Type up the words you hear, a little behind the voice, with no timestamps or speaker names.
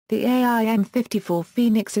The AIM-54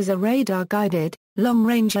 Phoenix is a radar-guided,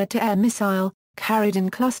 long-range air-to-air missile, carried in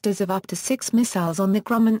clusters of up to 6 missiles on the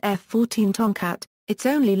Grumman F-14 Tomcat, its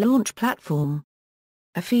only launch platform.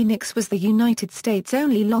 A Phoenix was the United States'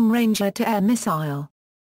 only long-range air-to-air missile.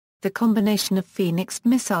 The combination of Phoenix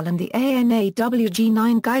missile and the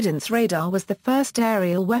ANAWG-9 guidance radar was the first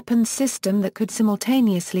aerial weapons system that could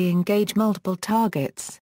simultaneously engage multiple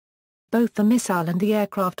targets. Both the missile and the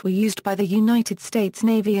aircraft were used by the United States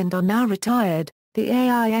Navy and are now retired, the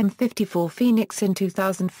AIM-54 Phoenix in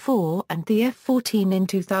 2004 and the F-14 in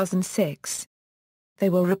 2006. They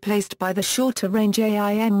were replaced by the shorter-range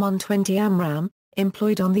AIM-120 AMRAAM,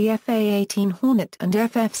 employed on the F/A-18 Hornet and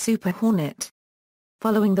FF Super Hornet.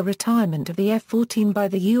 Following the retirement of the F-14 by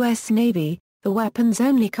the U.S. Navy, the weapon's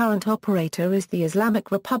only current operator is the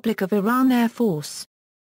Islamic Republic of Iran Air Force.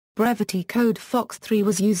 Brevity code Fox 3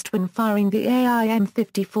 was used when firing the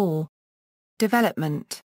AIM-54.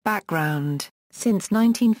 Development, background. Since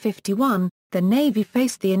 1951, the Navy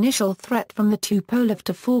faced the initial threat from the 2-polar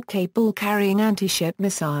to 4K ball-carrying anti-ship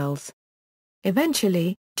missiles.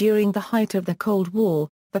 Eventually, during the height of the Cold War,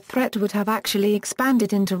 the threat would have actually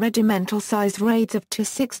expanded into regimental-sized raids of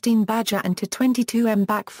Tu-16 Badger and Tu-22M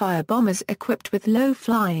backfire bombers equipped with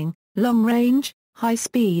low-flying, long-range,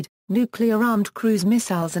 high-speed, nuclear-armed cruise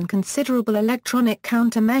missiles and considerable electronic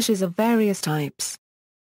countermeasures of various types.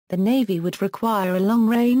 The Navy would require a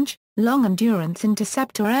long-range, long-endurance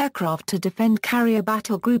interceptor aircraft to defend carrier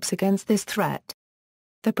battle groups against this threat.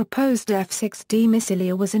 The proposed F-6D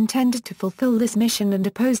Missileer was intended to fulfill this mission and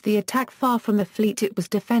oppose the attack far from the fleet it was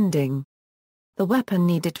defending. The weapon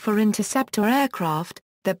needed for interceptor aircraft,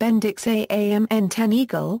 the Bendix AIM-10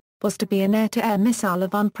 Eagle, was to be an air-to-air missile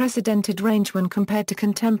of unprecedented range when compared to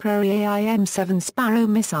contemporary AIM-7 Sparrow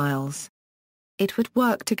missiles. It would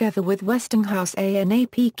work together with Westinghouse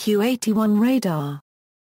ANAPQ-81 radar.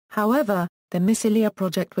 However, the Missileer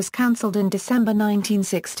project was cancelled in December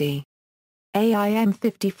 1960.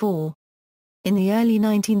 AIM-54. In the early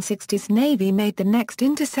 1960s, Navy made the next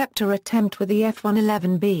interceptor attempt with the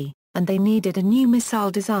F-111B, and they needed a new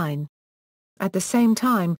missile design. At the same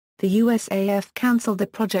time, the USAF cancelled the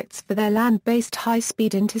projects for their land-based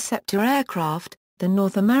high-speed interceptor aircraft, the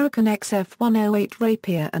North American XF-108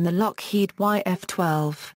 Rapier and the Lockheed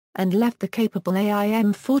YF-12, and left the capable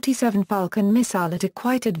AIM-47 Falcon missile at a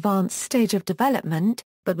quite advanced stage of development,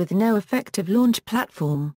 but with no effective launch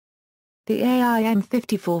platform. The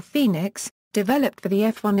AIM-54 Phoenix, developed for the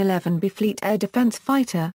F-111B Fleet Air Defense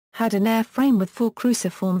Fighter, had an airframe with 4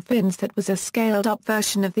 cruciform fins that was a scaled-up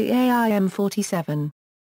version of the AIM-47.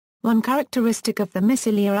 One characteristic of the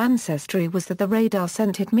Missileer ancestry was that the radar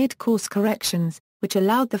sent it mid-course corrections, which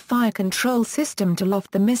allowed the fire control system to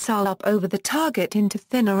loft the missile up over the target into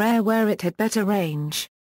thinner air where it had better range.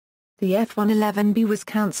 The F-111B was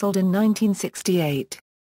cancelled in 1968.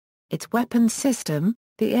 Its weapons system,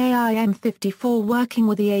 the AIM-54 working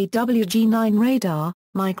with the AWG-9 radar,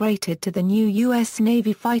 migrated to the new U.S.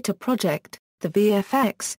 Navy fighter project, the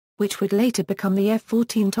VFX, which would later become the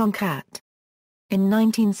F-14 Tomcat. In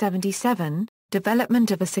 1977,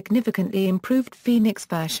 development of a significantly improved Phoenix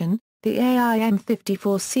version, the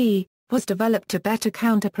AIM-54C, was developed to better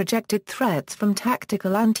counter projected threats from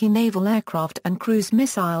tactical anti-naval aircraft and cruise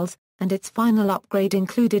missiles, and its final upgrade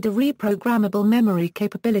included a reprogrammable memory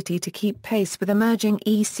capability to keep pace with emerging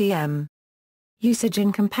ECM usage.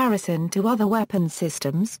 In comparison to other weapons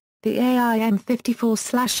systems, the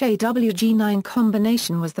AIM-54/AWG-9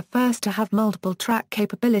 combination was the first to have multiple track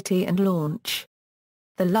capability and launch.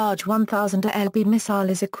 The large 1000 lb missile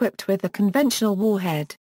is equipped with a conventional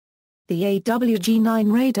warhead. The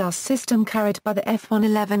AWG-9 radar system carried by the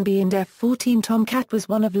F-111B and F-14 Tomcat was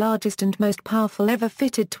one of largest and most powerful ever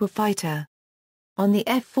fitted to a fighter. On the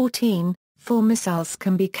F-14, 4 missiles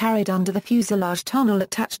can be carried under the fuselage tunnel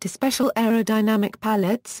attached to special aerodynamic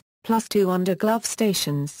pallets, plus 2 under-glove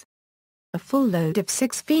stations. A full load of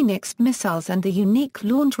 6 Phoenix missiles and the unique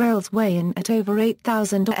launch rails weigh in at over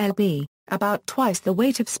 8,000 lb, about twice the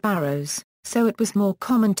weight of Sparrows, so it was more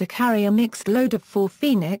common to carry a mixed load of 4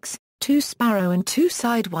 Phoenix, 2 Sparrow and 2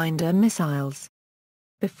 Sidewinder missiles.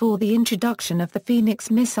 Before the introduction of the Phoenix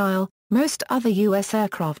missile, most other U.S.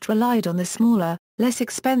 aircraft relied on the smaller, less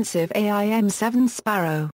expensive AIM-7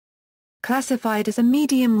 Sparrow. Classified as a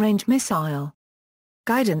medium-range missile,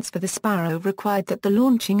 guidance for the Sparrow required that the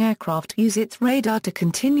launching aircraft use its radar to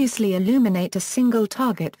continuously illuminate a single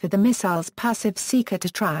target for the missile's passive seeker to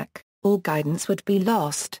track, or guidance would be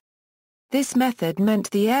lost. This method meant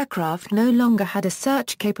the aircraft no longer had a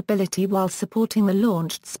search capability while supporting the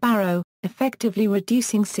launched Sparrow, effectively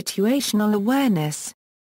reducing situational awareness.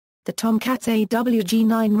 The Tomcat's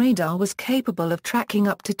AWG-9 radar was capable of tracking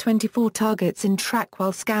up to 24 targets in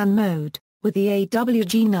track-while-scan mode, with the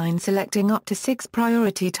AWG-9 selecting up to 6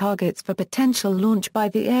 priority targets for potential launch by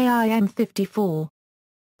the AIM-54.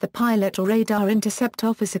 The pilot or radar intercept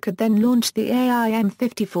officer could then launch the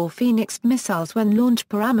AIM-54 Phoenix missiles when launch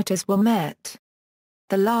parameters were met.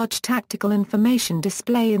 The large tactical information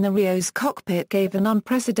display in the RIO's cockpit gave an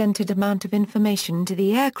unprecedented amount of information to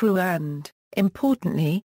the aircrew and,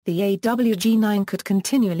 importantly, the AWG-9 could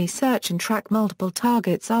continually search and track multiple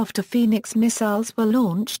targets after Phoenix missiles were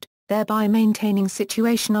launched, thereby maintaining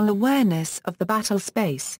situational awareness of the battle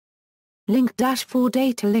space. Link-4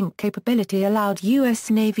 data link capability allowed U.S.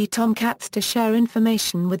 Navy Tomcats to share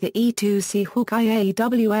information with the E-2C Hawkeye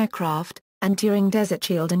AW aircraft, and during Desert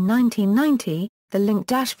Shield in 1990, the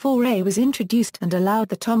Link-4A was introduced and allowed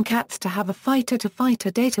the Tomcats to have a fighter-to-fighter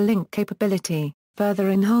data link capability, further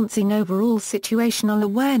enhancing overall situational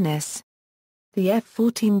awareness. The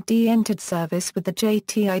F-14D entered service with the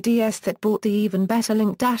JTIDS that brought the even better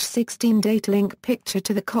Link-16 data link picture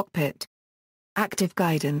to the cockpit. Active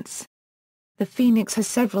guidance. The Phoenix has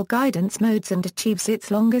several guidance modes and achieves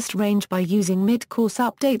its longest range by using mid-course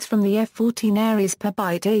updates from the F-14 Ares per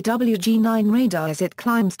byte AWG-9 radar as it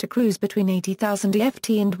climbs to cruise between 80,000 AFT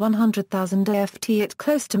and 100,000 AFT at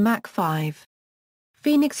close to Mach 5.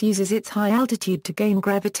 Phoenix uses its high altitude to gain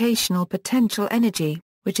gravitational potential energy,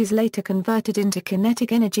 which is later converted into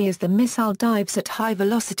kinetic energy as the missile dives at high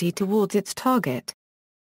velocity towards its target.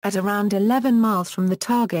 At around 11 miles from the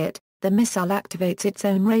target, the missile activates its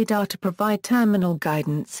own radar to provide terminal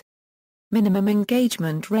guidance. Minimum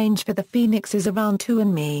engagement range for the Phoenix is around 2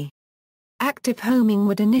 mi. Active homing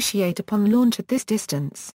would initiate upon launch at this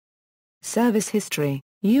distance. Service history,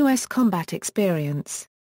 U.S. combat experience.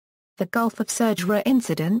 The Gulf of Surgery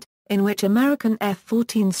incident, in which American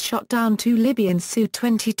F-14s shot down 2 Libyan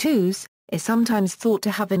Su-22s, is sometimes thought to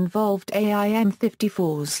have involved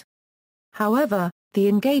AIM-54s. However, the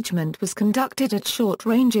engagement was conducted at short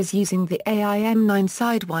ranges using the AIM-9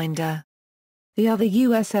 Sidewinder. The other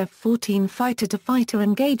U.S. F-14 fighter-to-fighter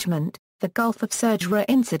engagement, the Gulf of Surgery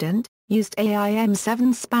incident, used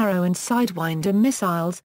AIM-7 Sparrow and Sidewinder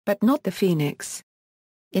missiles, but not the Phoenix.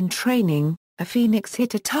 In training, a Phoenix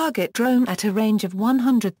hit a target drone at a range of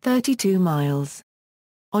 132 miles.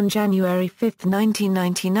 On January 5,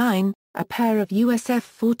 1999, a pair of U.S.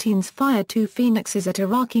 F-14s fired 2 Phoenixes at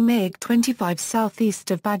Iraqi MiG-25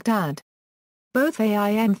 southeast of Baghdad. Both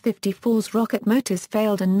AIM-54's rocket motors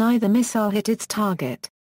failed and neither missile hit its target.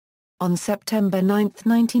 On September 9,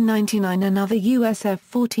 1999, another U.S.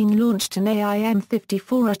 F-14 launched an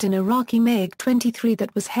AIM-54 at an Iraqi MiG-23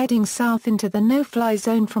 that was heading south into the no-fly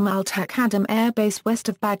zone from Al-Taqaddam Air Base west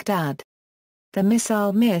of Baghdad. The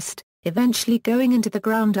missile missed, eventually going into the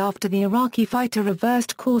ground after the Iraqi fighter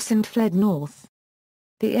reversed course and fled north.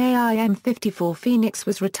 The AIM-54 Phoenix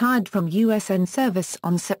was retired from USN service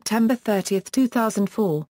on September 30,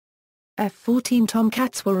 2004. F-14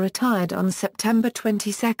 Tomcats were retired on September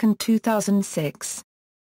 22, 2006.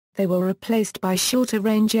 They were replaced by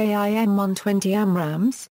shorter-range AIM-120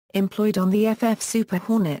 AMRAAMs, employed on the FF Super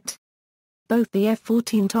Hornet. Both the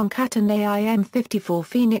F-14 Tomcat and AIM-54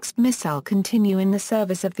 Phoenix missile continue in the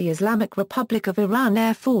service of the Islamic Republic of Iran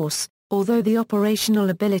Air Force, although the operational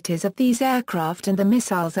abilities of these aircraft and the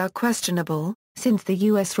missiles are questionable, since the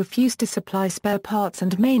U.S. refused to supply spare parts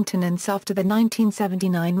and maintenance after the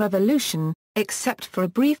 1979 revolution, except for a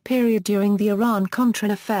brief period during the Iran-Contra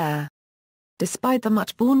affair. Despite the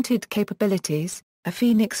much-vaunted capabilities, a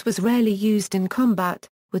Phoenix was rarely used in combat,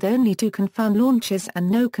 with only 2 confirmed launches and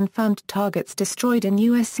no confirmed targets destroyed in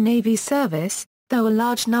U.S. Navy service, though a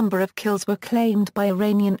large number of kills were claimed by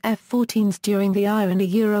Iranian F-14s during the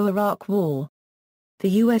Iran-Iraq War.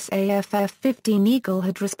 The USAF F-15 Eagle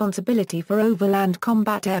had responsibility for overland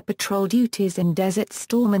combat air patrol duties in Desert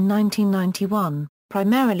Storm in 1991,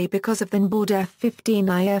 primarily because of the onboard F-15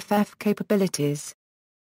 IFF capabilities.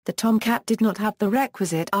 The Tomcat did not have the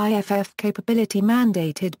requisite IFF capability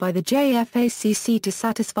mandated by the JFACC to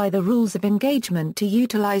satisfy the rules of engagement to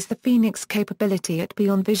utilize the Phoenix capability at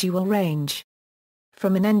beyond visual range.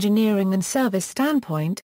 From an engineering and service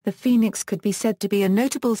standpoint, the Phoenix could be said to be a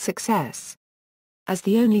notable success. As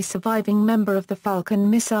the only surviving member of the Falcon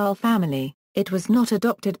missile family, it was not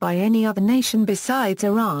adopted by any other nation besides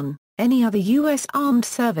Iran, any other U.S. armed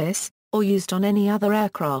service, or used on any other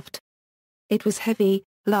aircraft. It was heavy,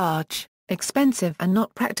 large, expensive and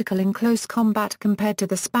not practical in close combat compared to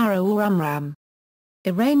the Sparrow or AMRAAM.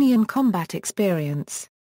 Iranian combat experience.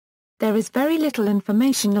 There is very little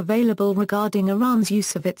information available regarding Iran's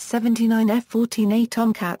use of its 79 F-14A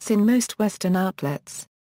Tomcats in most Western outlets.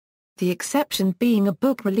 the exception being a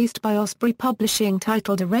book released by Osprey Publishing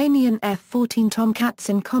titled Iranian F-14 Tomcats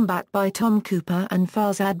in Combat by Tom Cooper and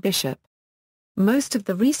Farzad Bishop. Most of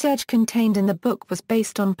the research contained in the book was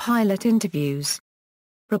based on pilot interviews.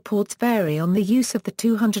 Reports vary on the use of the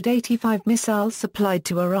 285 missiles supplied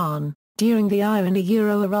to Iran during the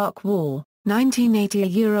Iran-Iraq War,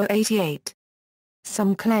 1980-88.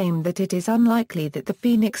 Some claim that it is unlikely that the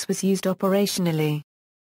Phoenix was used operationally.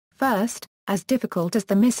 First, as difficult as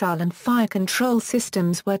the missile and fire control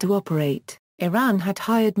systems were to operate, Iran had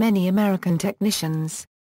hired many American technicians.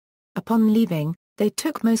 Upon leaving, they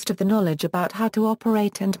took most of the knowledge about how to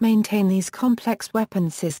operate and maintain these complex weapon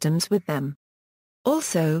systems with them.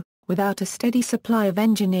 Also, without a steady supply of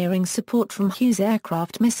engineering support from Hughes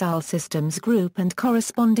Aircraft Missile Systems Group and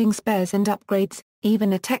corresponding spares and upgrades,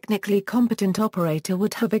 even a technically competent operator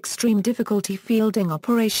would have extreme difficulty fielding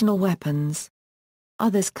operational weapons.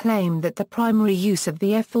 Others claim that the primary use of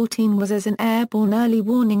the F-14 was as an airborne early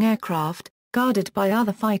warning aircraft, guarded by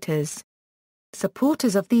other fighters.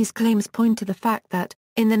 Supporters of these claims point to the fact that,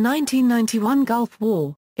 in the 1991 Gulf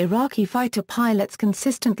War, Iraqi fighter pilots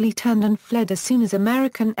consistently turned and fled as soon as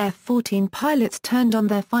American F-14 pilots turned on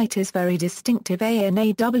their fighters' very distinctive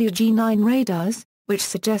AN/AWG-9 radars, which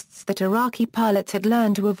suggests that Iraqi pilots had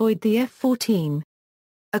learned to avoid the F-14.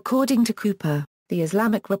 According to Cooper, the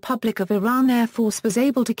Islamic Republic of Iran Air Force was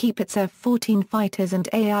able to keep its F-14 fighters and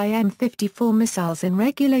AIM-54 missiles in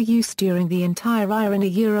regular use during the entire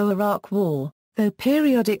Iran-Iraq War, though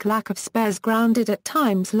periodic lack of spares grounded at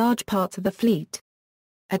times large parts of the fleet.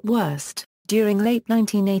 At worst, during late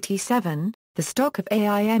 1987, the stock of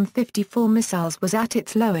AIM-54 missiles was at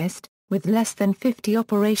its lowest, with less than 50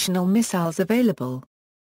 operational missiles available.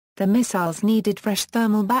 The missiles needed fresh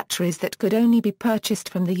thermal batteries that could only be purchased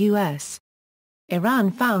from the U.S.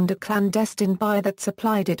 Iran found a clandestine buyer that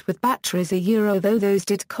supplied it with batteries though those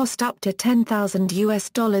did cost up to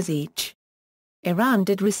 $10,000 each. Iran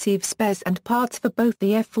did receive spares and parts for both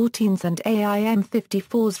the F-14s and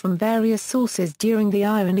AIM-54s from various sources during the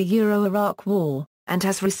Iran-Iraq War, and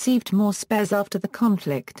has received more spares after the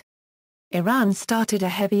conflict. Iran started a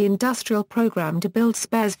heavy industrial program to build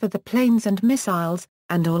spares for the planes and missiles,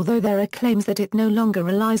 and although there are claims that it no longer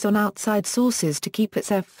relies on outside sources to keep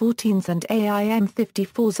its F-14s and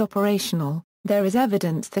AIM-54s operational, there is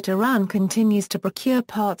evidence that Iran continues to procure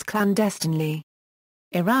parts clandestinely.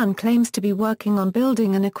 Iran claims to be working on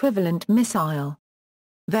building an equivalent missile.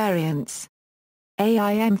 Variants: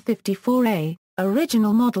 AIM-54A,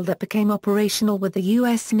 original model that became operational with the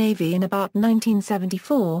U.S. Navy in about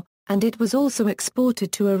 1974, and it was also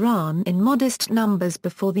exported to Iran in modest numbers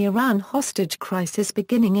before the Iran hostage crisis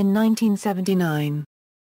beginning in 1979.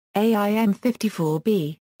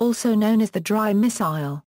 AIM-54B, also known as the dry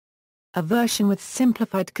missile. A version with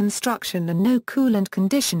simplified construction and no coolant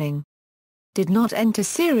conditioning. Did not enter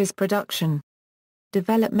series production.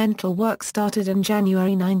 Developmental work started in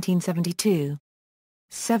January 1972.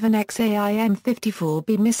 7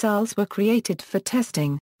 AIM-54B missiles were created for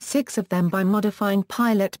testing, 6 of them by modifying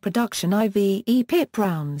pilot production IVE pip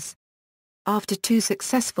rounds. After 2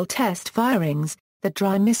 successful test firings, the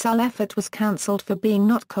dry missile effort was cancelled for being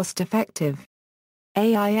not cost-effective.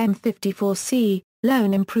 AIM-54C,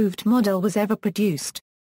 lone improved model was ever produced.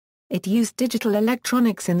 It used digital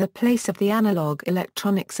electronics in the place of the analog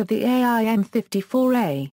electronics of the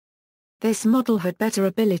AIM-54A. This model had better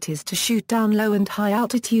abilities to shoot down low and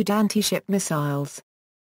high-altitude anti-ship missiles.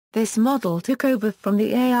 This model took over from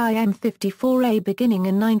the AIM-54A beginning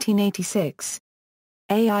in 1986.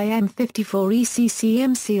 AIM-54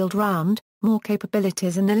 ECCM sealed round, more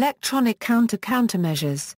capabilities and electronic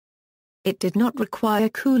countermeasures. It did not require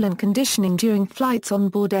coolant conditioning during flights on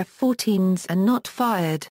board F-14s and not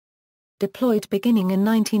fired. Deployed beginning in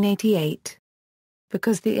 1988.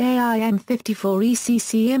 Because the AIM-54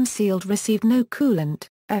 ECCM sealed received no coolant,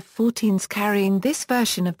 F-14s carrying this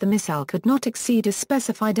version of the missile could not exceed a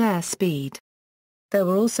specified airspeed. There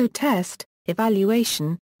were also test,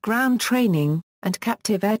 evaluation, ground training, and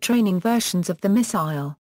captive air training versions of the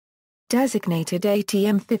missile. Designated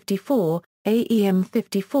ATM-54,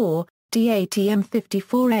 AEM-54,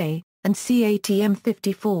 DATM-54A, and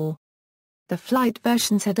CATM-54. The flight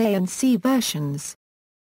versions had A and C versions.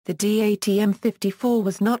 The DATM-54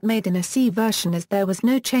 was not made in a C version as there was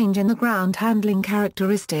no change in the ground handling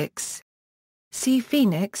characteristics. C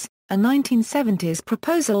Phoenix, a 1970s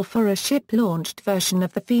proposal for a ship-launched version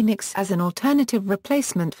of the Phoenix as an alternative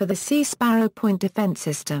replacement for the C Sparrow point defense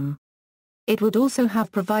system. It would also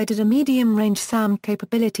have provided a medium-range SAM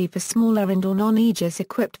capability for smaller and or non-Aegis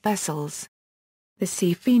equipped vessels. The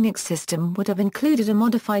C Phoenix system would have included a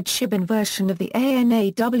modified Shibin version of the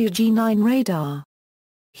AN/AWG-9 radar.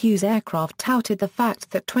 Hughes Aircraft touted the fact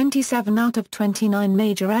that 27 out of 29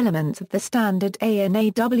 major elements of the standard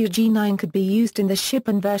AN/AWG-9 could be used in the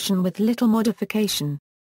ship-in version with little modification.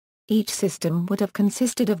 Each system would have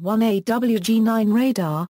consisted of one AWG-9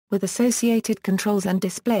 radar, with associated controls and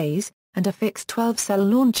displays, and a fixed 12-cell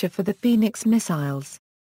launcher for the Phoenix missiles.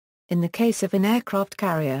 In the case of an aircraft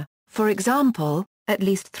carrier, for example, at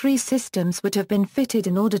least 3 systems would have been fitted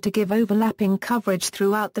in order to give overlapping coverage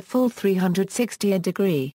throughout the full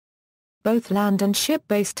 360° Both land and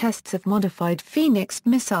ship-based tests of modified Phoenix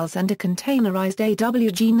missiles and a containerized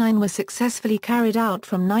AWG-9 were successfully carried out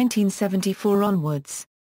from 1974 onwards.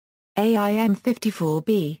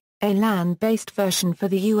 AIM-54B, a land-based version for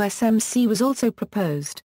the USMC, was also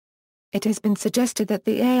proposed. It has been suggested that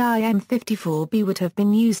the AIM-54B would have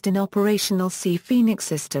been used in operational Sea Phoenix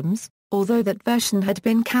systems, although that version had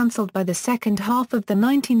been cancelled by the second half of the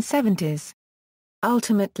 1970s.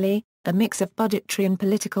 Ultimately, a mix of budgetary and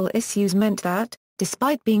political issues meant that,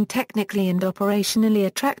 despite being technically and operationally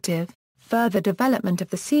attractive, further development of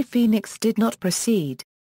the Sea Phoenix did not proceed.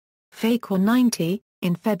 Fakor 90,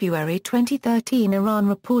 in February 2013,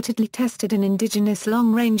 Iran reportedly tested an indigenous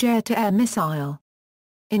long-range air-to-air missile.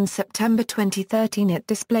 In September 2013 it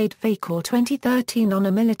displayed Fakor 2013 on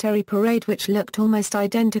a military parade which looked almost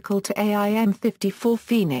identical to AIM-54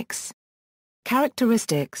 Phoenix.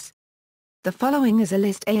 Characteristics. The following is a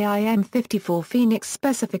list. AIM-54 Phoenix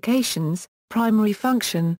specifications: primary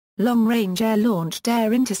function, long-range air-launched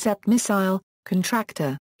air intercept missile,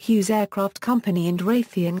 contractor, Hughes Aircraft Company and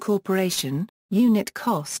Raytheon Corporation, unit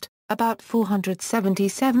cost, about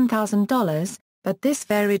 $477,000, but this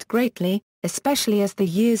varied greatly, especially as the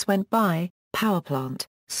years went by. Powerplant,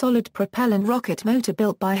 solid propellant rocket motor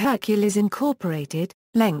built by Hercules Incorporated,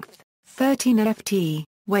 length, 13 ft,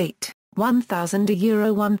 weight, 1,000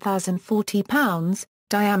 euro 1,040 pounds,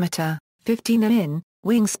 diameter, 15 in,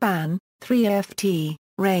 wingspan, 3 ft,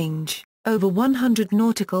 range, over 100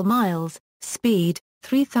 nautical miles, speed,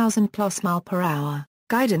 3,000 plus mph,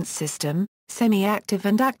 guidance system, semi-active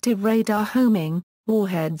and active radar homing,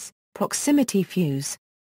 warheads, proximity fuse.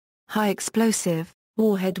 High explosive,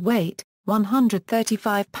 warhead weight,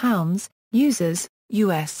 135 pounds, users,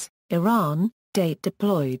 US, Iran, date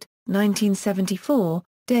deployed, 1974,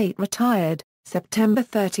 date retired, September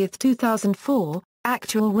 30, 2004,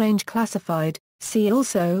 actual range classified, see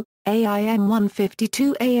also,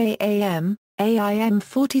 AIM-152 AAAM,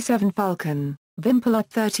 AIM-47 Falcon, Vimpel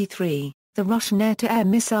 33, the Russian air-to-air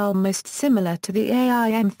missile most similar to the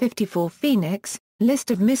AIM-54 Phoenix, list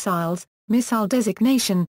of missiles, missile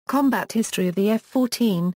designation, combat history of the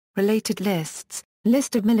F-14, related lists,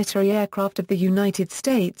 list of military aircraft of the United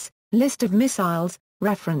States, list of missiles,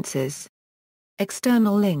 references.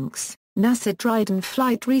 External links: NASA Dryden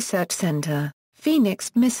Flight Research Center,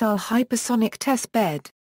 Phoenix Missile Hypersonic Test Bed.